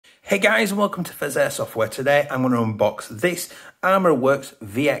Hey guys, and welcome to Pheas Airsoft, where today I'm going to unbox this Armorer Works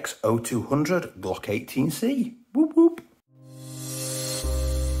VX0200 Glock18C. Whoop whoop.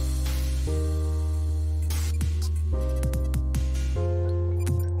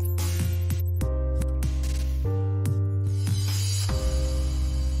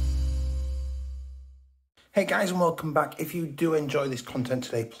 Hey guys, and welcome back. If you do enjoy this content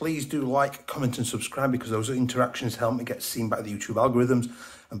today, please do like, comment and subscribe, because those interactions help me get seen by the YouTube algorithms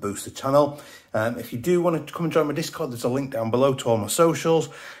and boost the channel. If you do want to come and join my Discord, there's a link down below to all my socials,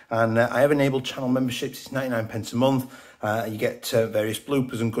 and I have enabled channel memberships. It's 99p a month. You get various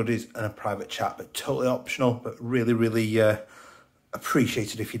bloopers and goodies and a private chat, but totally optional, but really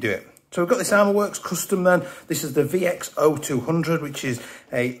appreciated if you do it. So we've got this Armorer Works custom then. This is the VX0200, which is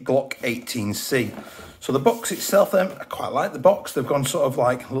a Glock18C. So the box itself then, I quite like the box. They've gone sort of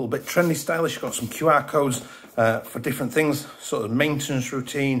like a little bit trendy stylish. You've got some QR codes for different things, sort of maintenance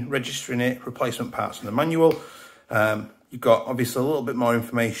routine, registering it, replacement parts and the manual. You've got obviously a little bit more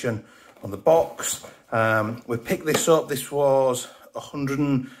information on the box. We picked this up. This was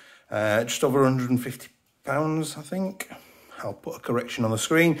just over 150 pounds, I think. I'll put a correction on the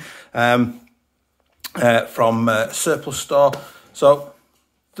screen, from Surplus Store. So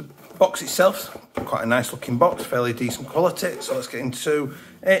the box itself, quite a nice looking box, fairly decent quality. So let's get into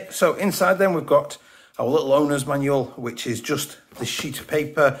it. So inside then we've got our little owner's manual, which is just this sheet of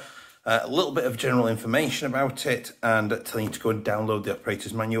paper, a little bit of general information about it, and telling you to go and download the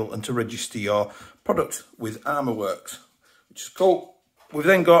operator's manual and to register your product with Armorer Works, which is cool. We've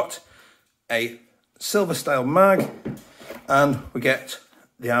then got a silver style mag, and we get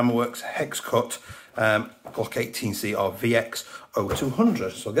the Armorer Works hex cut Glock18C or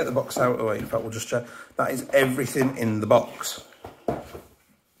VX0200. So I'll get the box out of the way. In fact, we'll just check. That is everything in the box.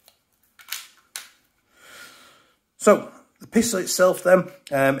 So the pistol itself then,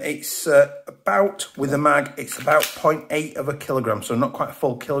 it's about, with the mag, it's about 0.8 of a kilogram, so not quite a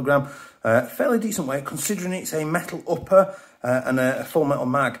full kilogram. Fairly decent weight, considering it's a metal upper and a full metal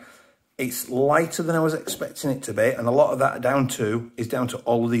mag. It's lighter than I was expecting it to be, and a lot of that is down to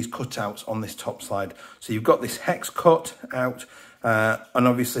all of these cutouts on this top slide. So you've got this hex cut out, and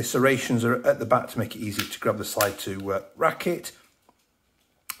obviously serrations are at the back to make it easy to grab the slide to rack it.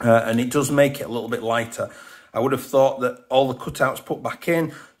 And it does make it a little bit lighter. I would have thought that all the cutouts put back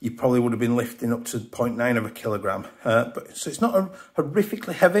in, you probably would have been lifting up to 0.9 of a kilogram. So it's not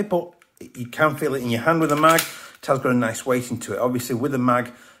horrifically heavy, but you can feel it in your hand with the mag. It has got a nice weight into it. Obviously with the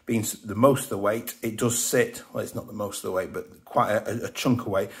mag being the most of the weight, it does sit, well, it's not the most of the weight, but quite a chunk of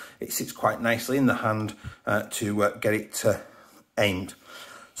weight. It sits quite nicely in the hand to get it aimed.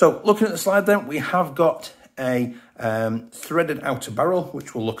 So looking at the slide then, we have got a threaded outer barrel,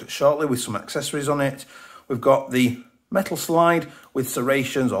 which we'll look at shortly, with some accessories on it. We've got the metal slide with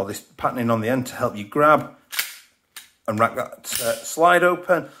serrations, or this patterning on the end to help you grab and rack that slide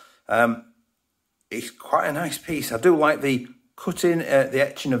open. It's quite a nice piece. I do like the cutting, the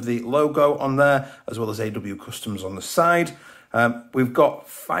etching of the logo on there, as well as AW Customs on the side. We've got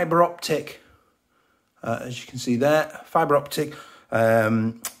fibre optic, as you can see there, fibre optic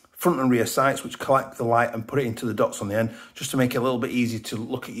front and rear sights, which collect the light and put it into the dots on the end, just to make it a little bit easier to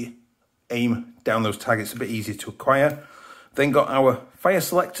look at you, aim down those targets, a bit easier to acquire. Then got our fire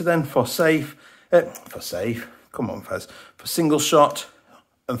selector then for come on Pheas, for single shot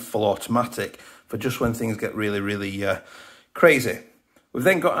and full automatic, for just when things get really crazy. We've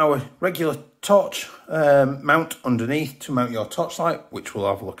then got our regular torch mount underneath to mount your torchlight, which we'll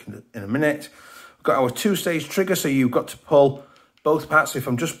have a look in a minute. We've got our two-stage trigger, so you've got to pull both parts. So if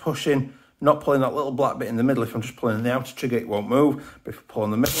I'm just pushing, not pulling that little black bit in the middle, if I'm just pulling the outer trigger, it won't move. But if I pull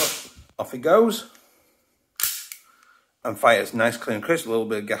in the middle, off it goes. And fires nice, clean and crisp, a little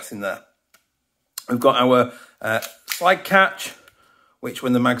bit of gas in there. We've got our slide catch, which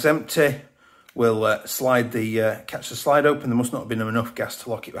when the mag's empty, we'll catch the slide open. There must not have been enough gas to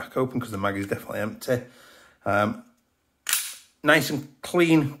lock it back open, because the mag is definitely empty. Nice and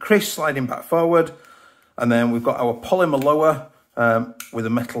clean, crisp, sliding back forward. And then we've got our polymer lower with a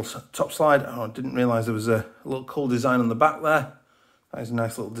metal top slide. Oh, I didn't realise there was a little cool design on the back there. That is a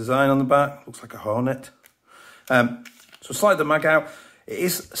nice little design on the back. Looks like a hornet. So slide the mag out. It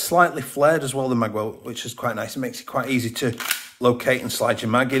is slightly flared as well, the mag well, which is quite nice. It makes it quite easy to locate and slide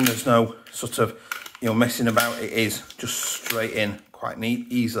your mag in. There's no sort of, messing about. It is just straight in, quite neat,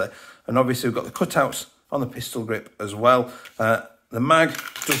 easily. And obviously we've got the cutouts on the pistol grip as well. The mag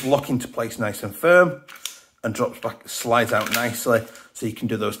does lock into place nice and firm and drops back, slides out nicely, so you can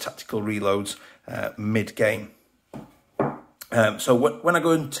do those tactical reloads mid-game. So when I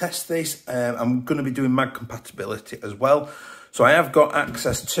go and test this, I'm going to be doing mag compatibility as well. So I have got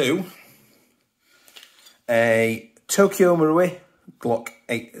access to a Tokyo Marui Glock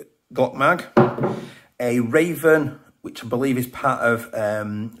mag, a Raven, which I believe is part of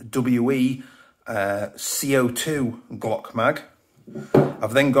WE CO2 Glock mag.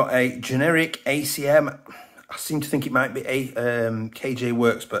 I've then got a generic ACM. I seem to think it might be a KJ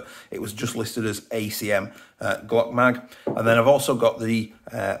Works, but it was just listed as ACM Glock mag. And then I've also got the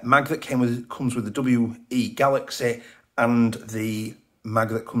mag that comes with the WE Galaxy and the mag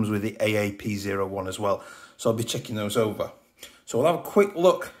that comes with the AAP01 as well. So I'll be checking those over. So we'll have a quick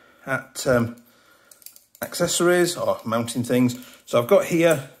look at accessories or mounting things. So I've got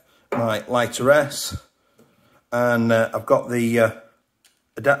here my lighter S, and I've got the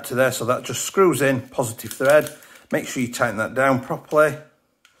adapter there, so that just screws in, positive thread. Make sure you tighten that down properly,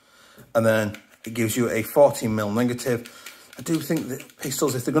 and then it gives you a 14mm negative. I do think that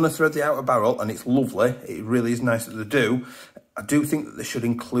pistols, if they're going to thread the outer barrel, and it's lovely, it really is nice that they do, I do think that they should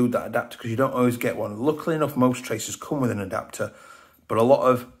include that adapter, because you don't always get one. Luckily enough, most tracers come with an adapter, but a lot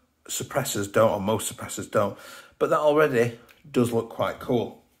of suppressors don't, or most suppressors don't. But that already does look quite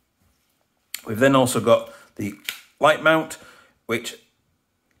cool. We've then also got the light mount, which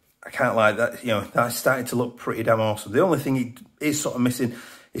I can't lie, that, you know, that's starting to look pretty damn awesome. The only thing it is sort of missing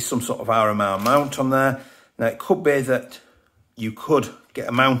is some sort of RMR mount on there. Now, it could be that you could get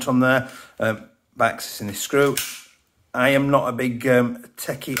a mount on there by accessing this screw. I am not a big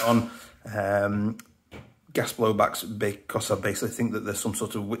techie on gas blowbacks, because I basically think that there's some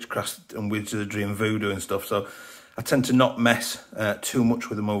sort of witchcraft and wizardry and voodoo and stuff, so I tend to not mess too much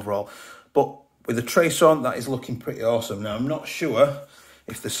with them overall. But with the tracer on, that is looking pretty awesome. Now, I'm not sure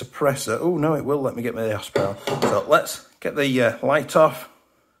if the suppressor, oh no, it will let me get my Osprey on. So let's get the light off.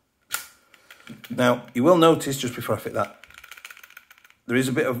 Now, you will notice, just before I fit that, there is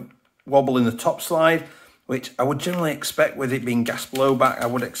a bit of wobble in the top slide, which I would generally expect with it being gas blowback. I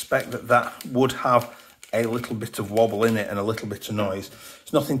would expect that that would have a little bit of wobble in it and a little bit of noise.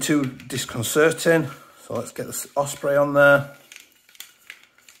 It's nothing too disconcerting. So let's get the Osprey on there.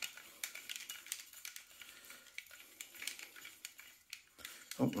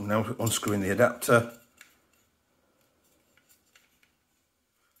 Oh, I'm now unscrewing the adapter.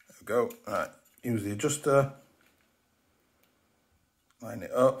 There we go. Right, use the adjuster. Line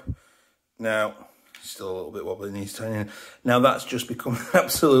it up. Now, still a little bit wobbly, needs tightening. Now that's just become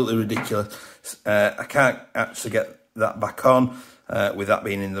absolutely ridiculous. I can't actually get that back on with that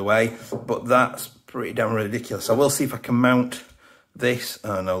being in the way, but that's pretty damn ridiculous. I will see if I can mount this.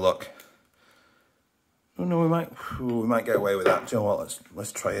 Oh no, look. Oh no, we might get away with that. Do you know what?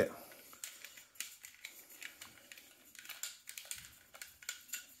 Let's try it.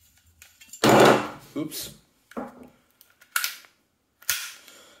 Oops.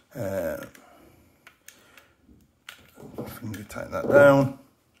 Finger tighten that down.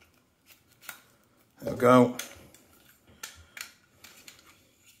 There we go.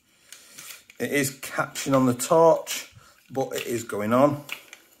 It is catching on the torch, but it is going on.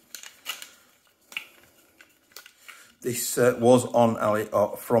 This was on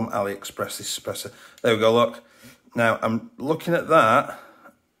from AliExpress, this suppressor. There we go, look. Now, I'm looking at that.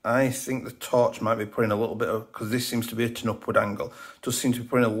 I think the torch might be putting a little bit of, because this seems to be at an upward angle, does seem to be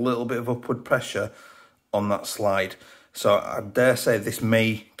putting a little bit of upward pressure on that slide. So I dare say this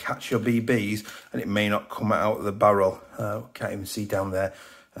may catch your BBs and it may not come out of the barrel. Can't even see down there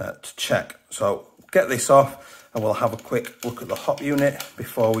to check. So get this off and we'll have a quick look at the hop unit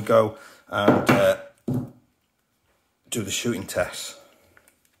before we go and do the shooting tests.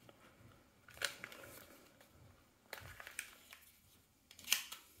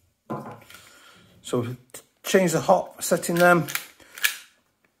 So we've changed the hop setting them.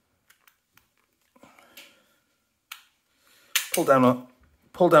 Pull down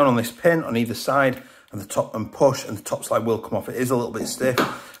on this pin on either side and the top, and push, and the top slide will come off. It is a little bit stiff.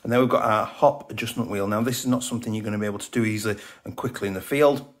 And then we've got our hop adjustment wheel. Now this is not something you're going to be able to do easily and quickly in the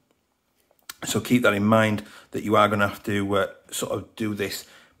field. So keep that in mind, that you are going to have to sort of do this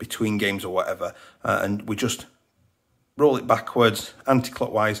between games or whatever. And we just roll it backwards,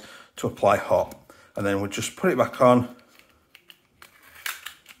 anti-clockwise, to apply hop. And then we'll just put it back on.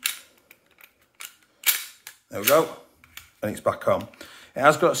 There we go. And it's back on. It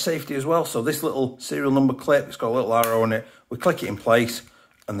has got safety as well. So this little serial number clip, it's got a little arrow on it. We click it in place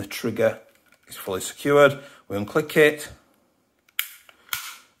and the trigger is fully secured. We unclick it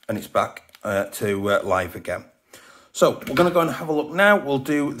and it's back to live again. So we're going to go and have a look now. We'll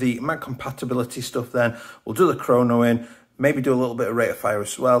do the mag compatibility stuff then. We'll do the chrono in, maybe do a little bit of rate of fire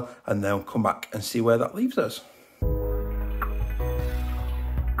as well, and then we'll come back and see where that leaves us.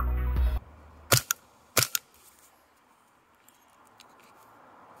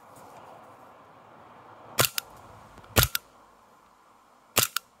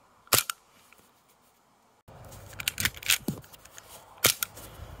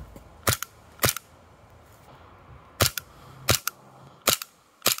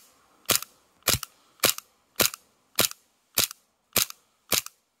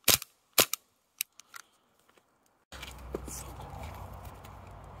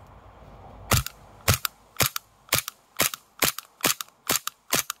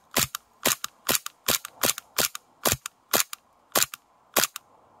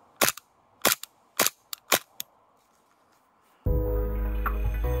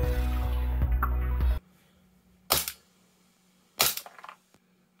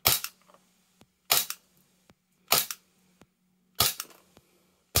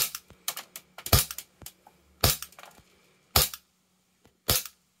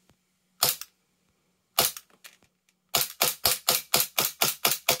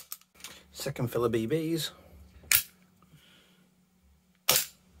 Second fill of BBs.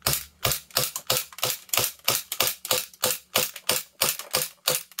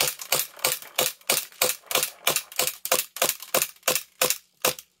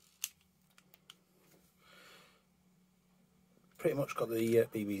 Pretty much got the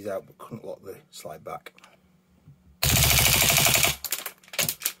BBs out, but couldn't lock the slide back.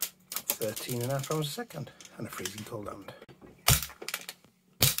 13.5 rounds a second, and a freezing cold hand.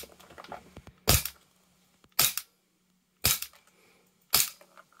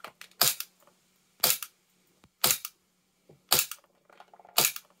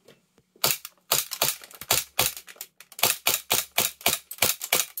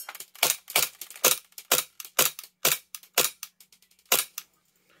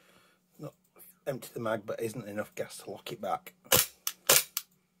 Not empty the mag, but isn't enough gas to lock it back.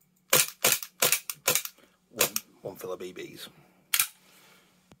 One fill of BBs.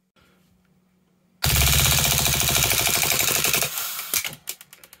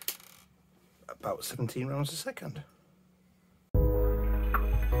 About 17 rounds a second.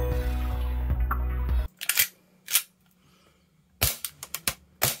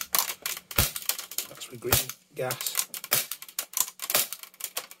 That's with green gas.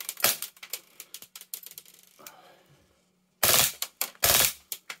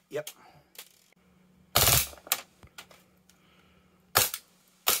 Yep.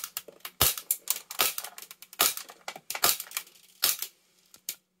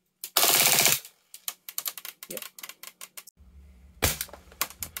 Yep.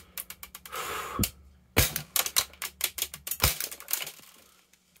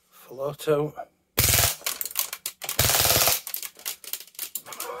 Full auto.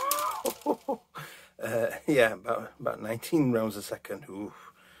 Yeah, about 19 rounds a second. Ooh.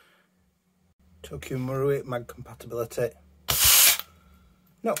 Tokyo Marui mag compatibility.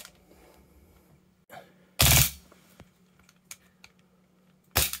 No.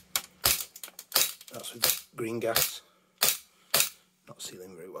 That's with green gas. Not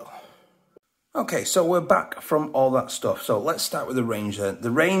sealing very well. Okay, so we're back from all that stuff. So let's start with the range then.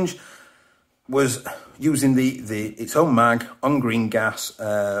 The range was using its own mag on green gas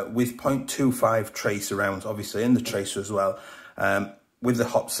with 0.25 tracer rounds, obviously, and the tracer as well. With the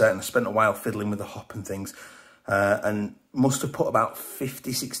hop set, and I spent a while fiddling with the hop and things, and must have put about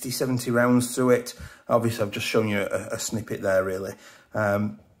 50, 60, 70 rounds through it. Obviously, I've just shown you a snippet there, really.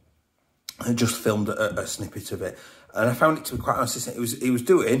 I just filmed a snippet of it, and I found it to be quite consistent. It was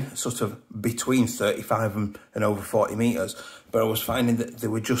doing sort of between 35 and over 40 metres, but I was finding that they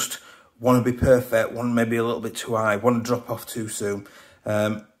were just, one to be perfect, one maybe a little bit too high, one to drop off too soon.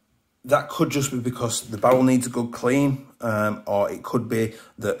 That could just be because the barrel needs a good clean, or it could be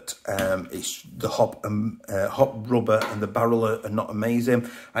that it's the hop rubber and the barrel are not amazing.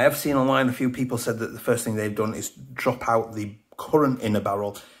 I have seen online a few people said that the first thing they've done is drop out the current inner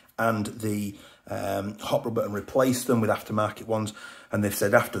barrel and the hop rubber and replace them with aftermarket ones, and they've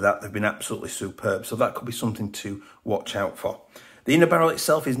said after that they've been absolutely superb. So that could be something to watch out for. The inner barrel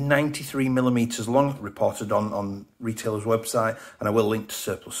itself is 93mm long, reported on retailer's website, and I will link to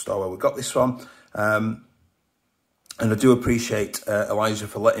Surplus Store where we got this from. And I do appreciate Elijah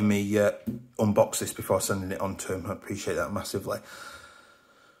for letting me unbox this before sending it on to him. I appreciate that massively.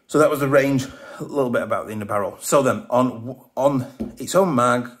 So that was the range, a little bit about the inner barrel. So then, on its own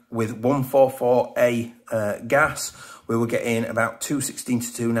mag with 144A gas, we were getting about 216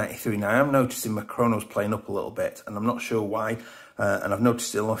 to 293. Now, I'm noticing my chrono's playing up a little bit, and I'm not sure why. And I've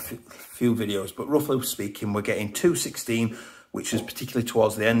noticed it in a few videos, but roughly speaking, we're getting 216, which is particularly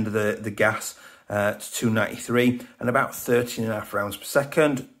towards the end of the gas, to 293, and about 13.5 rounds per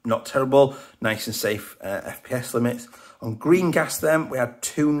second. Not terrible, nice and safe FPS limits. On green gas then, we had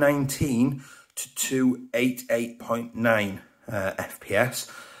 219 to 288.9 FPS,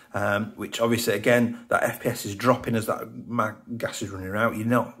 which obviously, again, that FPS is dropping as that gas is running out. You're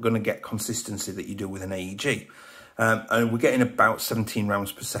not going to get consistency that you do with an AEG. And we're getting about 17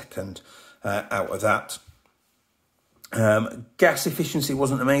 rounds per second out of that. Gas efficiency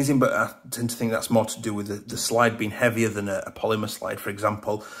wasn't amazing, but I tend to think that's more to do with the slide being heavier than a polymer slide, for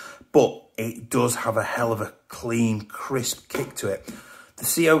example. But it does have a hell of a clean, crisp kick to it. The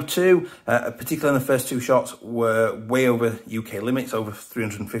CO2, particularly in the first two shots, were way over UK limits, over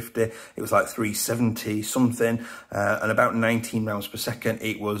 350. It was like 370 something, and about 19 rounds per second.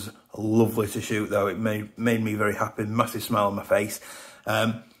 It was lovely to shoot, though. It made me very happy, massive smile on my face.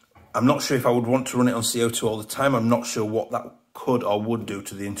 I'm not sure if I would want to run it on CO2 all the time. I'm not sure what that could or would do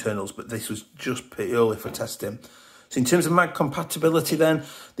to the internals, but this was just purely for testing. So in terms of mag compatibility then,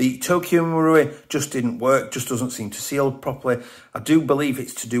 the Tokyo Marui just didn't work, just doesn't seem to seal properly. I do believe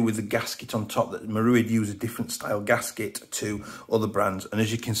it's to do with the gasket on top, that Marui use a different style gasket to other brands. And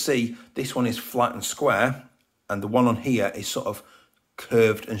as you can see, this one is flat and square, and the one on here is sort of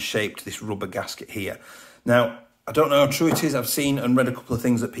curved and shaped, this rubber gasket here. Now, I don't know how true it is. I've seen and read a couple of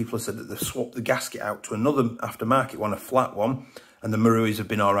things that people have said that they've swapped the gasket out to another aftermarket one, a flat one, and the Maruis have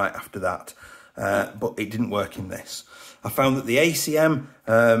been all right after that. But it didn't work in this. I found that the ACM,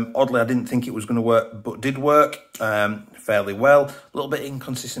 oddly, I didn't think it was going to work, but did work fairly well. A little bit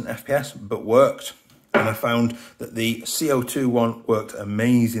inconsistent FPS, but worked. And I found that the CO2 one worked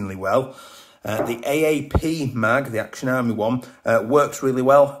amazingly well. The AAP mag, the Action Army one, works really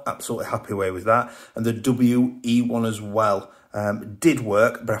well. Absolutely happy away with that. And the WE one as well did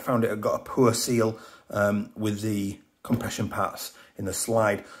work, but I found it had got a poor seal with the compression parts in the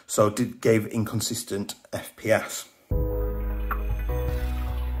slide, so it gave inconsistent FPS.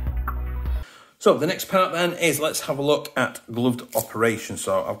 So the next part then is, let's have a look at gloved operation.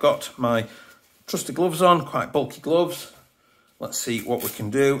 So I've got my trusty gloves on, quite bulky gloves. Let's see what we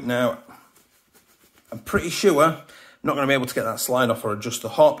can do. Now, I'm pretty sure I'm not going to be able to get that slide off or adjust the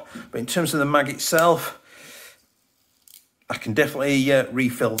hop, but in terms of the mag itself, I can definitely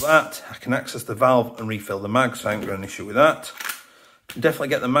refill that. I can access the valve and refill the mag, so I haven't got an issue with that. I can definitely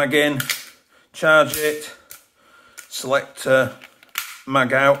get the mag in, charge it, select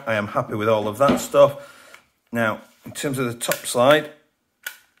mag out. I am happy with all of that stuff. Now, in terms of the top slide,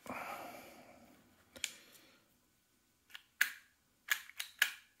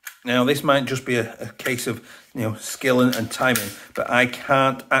 now this might just be a case of, you know, skill and timing, but I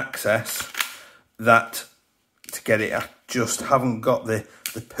can't access that to get it. I just haven't got the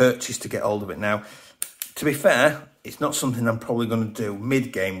purchase to get hold of it. Now, to be fair, it's not something I'm probably going to do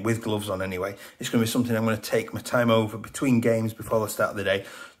mid-game with gloves on anyway. It's going to be something I'm going to take my time over between games before the start of the day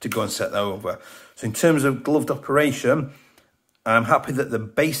to go and set that over. So in terms of gloved operation, I'm happy that the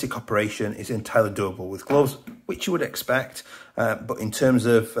basic operation is entirely doable with gloves, which you would expect. But in terms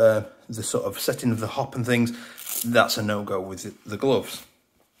of the sort of setting of the hop and things, that's a no-go with the gloves.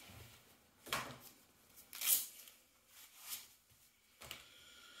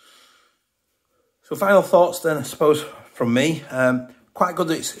 So final thoughts then, I suppose, from me. Quite good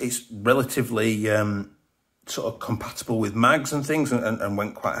that it's relatively sort of compatible with mags and things, and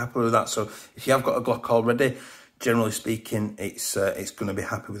went quite happily with that. So if you have got a Glock already, generally speaking, it's going to be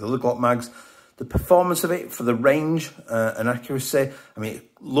happy with other Glock mags. The performance of it for the range and accuracy, I mean,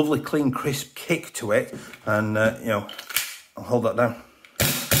 lovely, clean, crisp kick to it. And, you know, I'll hold that down.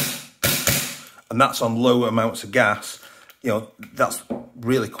 And that's on low amounts of gas. You know, that's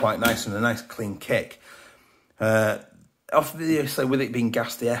really quite nice and a nice clean kick. Obviously, with it being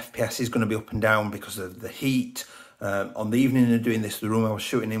gas, the FPS is going to be up and down because of the heat. On the evening of doing this, the room I was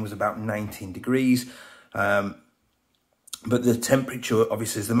shooting in was about 19 degrees. But the temperature,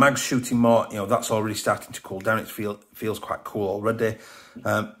 obviously, as the mag's shooting more, you know, that's already starting to cool down. It feels quite cool already.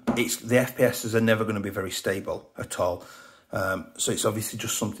 The FPSs are never going to be very stable at all. So it's obviously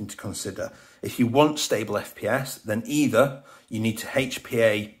just something to consider. If you want stable FPS, then either you need to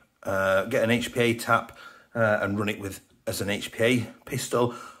HPA, get an HPA tap and run it as an HPA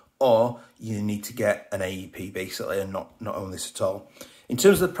pistol, or you need to get an AEP basically and not own this at all. In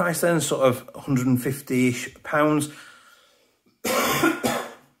terms of the price then, sort of £150-ish.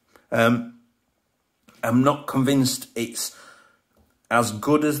 I'm not convinced it's as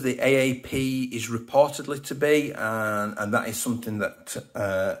good as the AAP is reportedly to be, and that is something that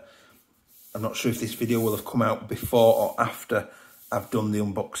I'm not sure if this video will have come out before or after I've done the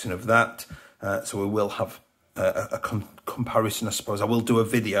unboxing of that. So we will have a comparison, I suppose. I will do a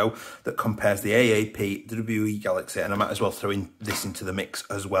video that compares the AAP, the WE Galaxy, and I might as well throw this into the mix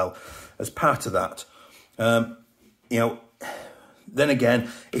as well as part of that. You know, then again,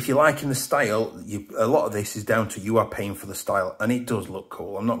 if you're liking the style, a lot of this is down to you are paying for the style, and it does look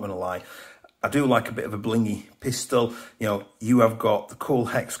cool, I'm not going to lie. I do like a bit of a blingy pistol. You know, you have got the cool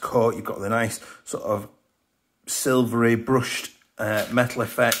hex coat, you've got the nice sort of silvery brushed metal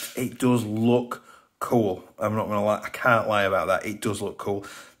effect. It does look cool. I'm not going to lie, I can't lie about that. It does look cool.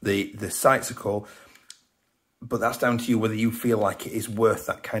 The sights are cool, but that's down to you whether you feel like it is worth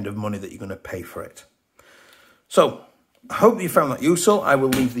that kind of money that you're going to pay for it. So, I hope you found that useful. I will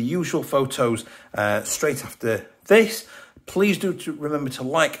leave the usual photos straight after this. Please do remember to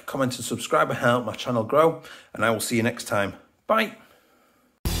like, comment and subscribe and help my channel grow. And I will see you next time. Bye.